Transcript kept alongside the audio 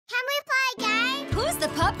the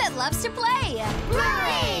pup that loves to play?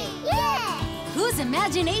 Bluey! Yeah! Whose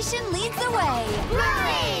imagination leads the way?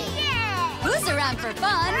 Bluey! Yeah! Who's around for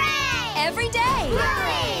fun? Hooray! Every day?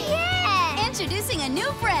 Bluey! Yeah! Introducing a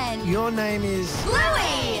new friend. Your name is...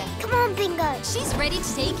 Bluey! Come on, Bingo. She's ready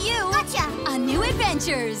to take you Gotcha! on new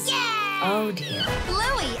adventures. Yeah! Oh, dear.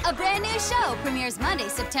 Bluey, a brand new show, premieres Monday,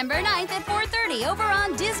 September 9th at 4:30 over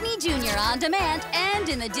on Disney Junior On Demand and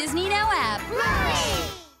in the Disney Now app.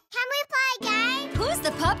 Bluey! Can we play a game? Who's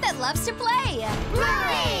the pup that loves to play?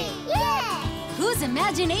 Bluey! Yeah! Whose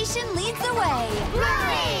imagination leads the way?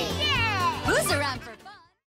 Bluey! Yeah! Who's around for